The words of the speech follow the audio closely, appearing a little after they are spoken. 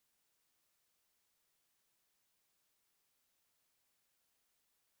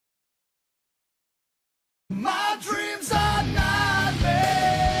My dreams are nightmares.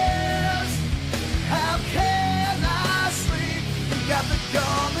 How can I sleep? You got the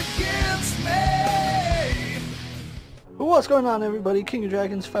gun against me. What's going on, everybody?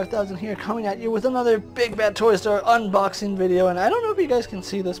 KingofDragons 5000 here, coming at you with another Big Bad Toy Store unboxing video. And I don't know if you guys can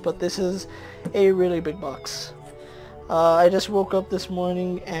see this, but this is a really big box. I just woke up this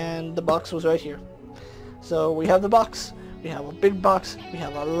morning and the box was right here. So we have the box. We have a big box, we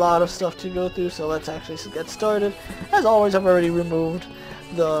have a lot of stuff to go through, so let's actually get started. As always, I've already removed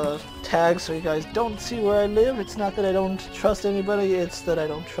the tags so you guys don't see where I live. It's not that I don't trust anybody, it's that I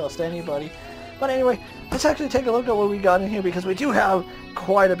don't trust anybody. But anyway, let's actually take a look at what we got in here, because we do have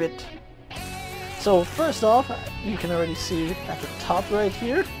quite a bit. So first off, you can already see at the top right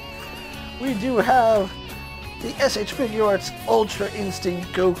here, we do have the SH Figure Arts Ultra Instinct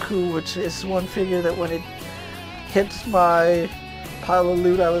Goku, which is one figure that when it hits my pile of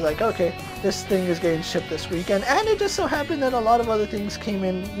loot, I was like, okay, this thing is getting shipped this weekend, and it just so happened that a lot of other things came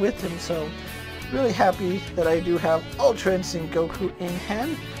in with him, so really happy that I do have Ultra Instinct Goku in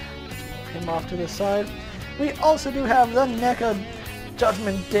hand. Let's move him off to the side. We also do have the NECA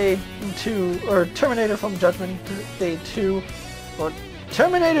Judgment Day 2, or Terminator from Judgment Day 2, or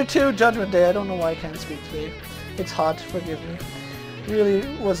Terminator 2 Judgment Day. I don't know why I can't speak today. It's hot, forgive me.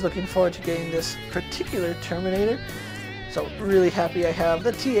 Really was looking forward to getting this particular Terminator, so really happy I have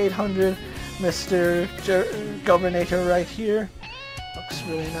the T800 Mr. Governator right here. Looks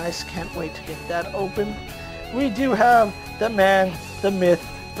really nice, can't wait to get that open. We do have the man, the myth,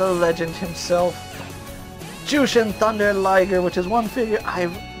 the legend himself, Jushin Thunder Liger, which is one figure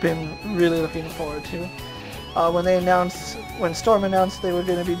I've been really looking forward to. When Storm announced they were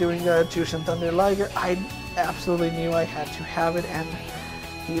going to be doing Jushin Thunder Liger, I absolutely knew I had to have it, and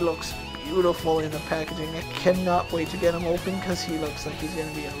he looks beautiful in the packaging. I cannot wait to get him open because he looks like he's going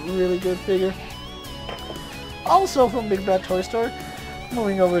to be a really good figure. Also from Big Bad Toy Store,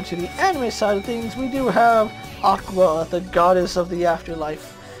 moving over to the anime side of things, we do have Aqua, the goddess of the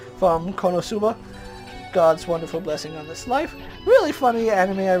afterlife from Konosuba. God's wonderful blessing on this life. Really funny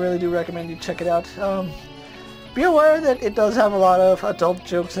anime, I really do recommend you check it out. Be aware that it does have a lot of adult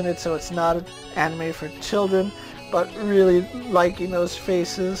jokes in it, so it's not an anime for children, but really liking those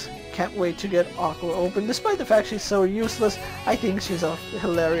faces. Can't wait to get Aqua open. Despite the fact she's so useless, I think she's a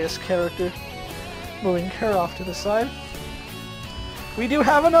hilarious character. Moving her off to the side. We do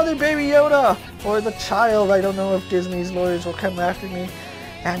have another Baby Yoda, or the child. I don't know if Disney's lawyers will come after me.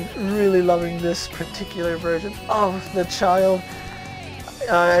 And really loving this particular version of the child.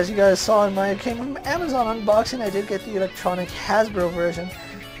 As you guys saw in my Amazon unboxing, I did get the electronic Hasbro version.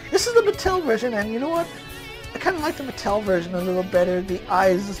 This is the Mattel version, and you know what? I kind of like the Mattel version a little better. The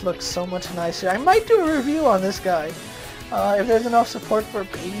eyes look so much nicer. I might do a review on this guy. If there's enough support for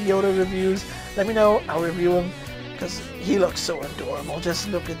Baby Yoda reviews, let me know. I'll review him, because he looks so adorable. Just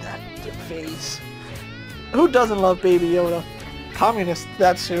look at that face. Who doesn't love Baby Yoda? Communist,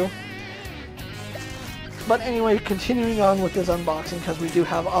 that's who. But anyway, continuing on with this unboxing, because we do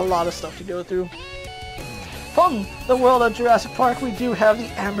have a lot of stuff to go through. From the world of Jurassic Park, we do have the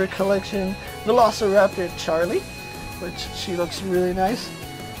Amber Collection Velociraptor Charlie, which she looks really nice.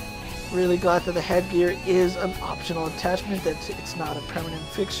 Really glad that the headgear is an optional attachment, that it's not a permanent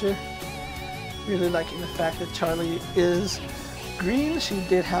fixture. Really liking the fact that Charlie is green. She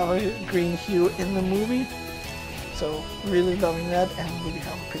did have a green hue in the movie, so really loving that. And we do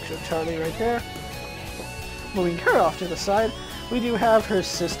have a picture of Charlie right there. Moving her off to the side, we do have her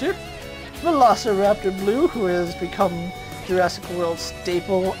sister, Velociraptor Blue, who has become Jurassic World's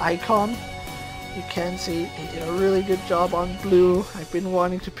staple icon. You can see they did a really good job on Blue. I've been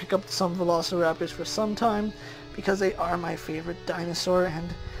wanting to pick up some Velociraptors for some time because they are my favorite dinosaur,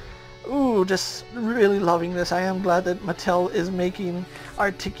 and ooh, just really loving this. I am glad that Mattel is making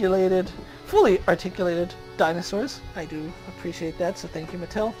fully articulated dinosaurs. I do appreciate that, so thank you,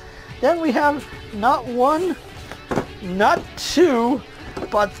 Mattel. Then we have not one, not two,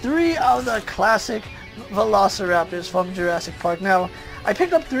 but three of the classic Velociraptors from Jurassic Park. Now, I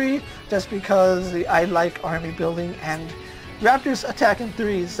picked up three just because I like army building, and raptors attack in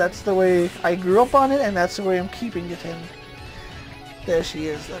threes. That's the way I grew up on it, and that's the way I'm keeping it in. There she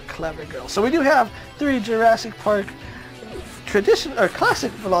is, a clever girl. So we do have three Jurassic Park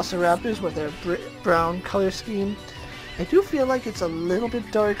classic Velociraptors with their brown color scheme. I do feel like it's a little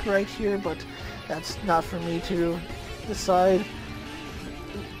bit dark right here, but that's not for me to decide.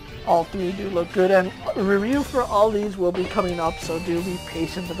 All three do look good, and a review for all these will be coming up, so do be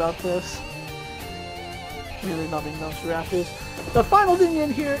patient about this. Really loving those raptors. The final thing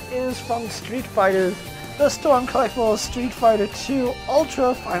in here is from Street Fighter, the Storm Collectibles Street Fighter 2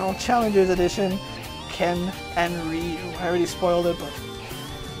 Ultra Final Challengers Edition. Ken and Ryu. I already spoiled it, but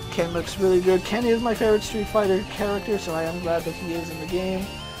Ken looks really good. Ken is my favorite Street Fighter character, so I am glad that he is in the game.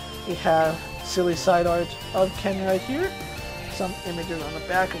 We have silly side art of Ken right here. Some images on the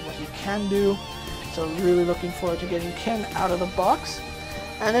back of what he can do. So really looking forward to getting Ken out of the box.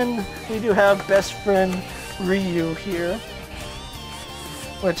 And then we do have best friend Ryu here,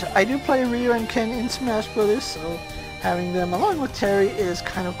 which I do play Ryu and Ken in Smash Brothers, so having them along with Terry is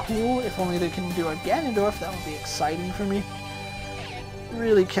kind of cool. If only they can do a Ganondorf, that would be exciting for me.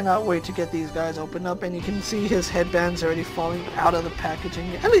 Really cannot wait to get these guys opened up, and you can see his headbands already falling out of the packaging.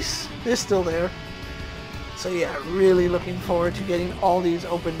 At least they're still there. So yeah, really looking forward to getting all these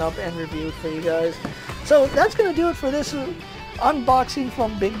opened up and reviewed for you guys. So that's going to do it for this unboxing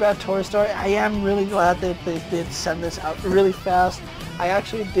from BigBadToyStore. I am really glad that they did send this out really fast. I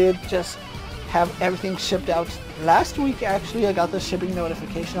actually did just have everything shipped out last week. Actually, I got the shipping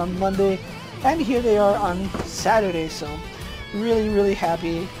notification on Monday, and here they are on Saturday. So really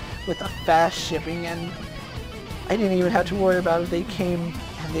happy with the fast shipping, and I didn't even have to worry about it. They came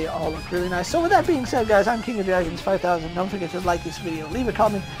and they all look really nice. So with that being said, guys, I'm King of Dragons 5000. Don't forget to like this video, leave a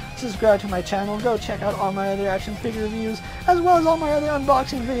comment, subscribe to my channel, go check out all my other action figure reviews, as well as all my other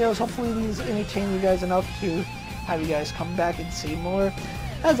unboxing videos. Hopefully these entertain you guys enough to have you guys come back and see more.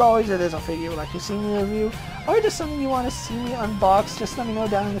 As always, if there's a figure you would like to see me review, or just something you want to see me unbox, just let me know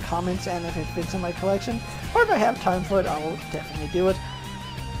down in the comments, and if it fits in my collection, or if I have time for it, I will definitely do it.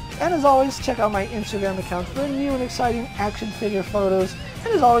 And as always, check out my Instagram account for new and exciting action figure photos,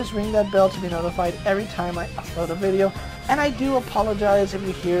 and as always, ring that bell to be notified every time I upload a video. And I do apologize if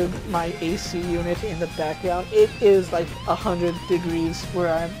you hear my AC unit in the background. It is like 100 degrees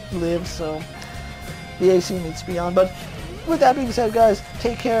where I live, so the AC needs to be on. But with that being said, guys,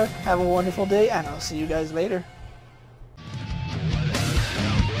 take care, have a wonderful day, and I'll see you guys later.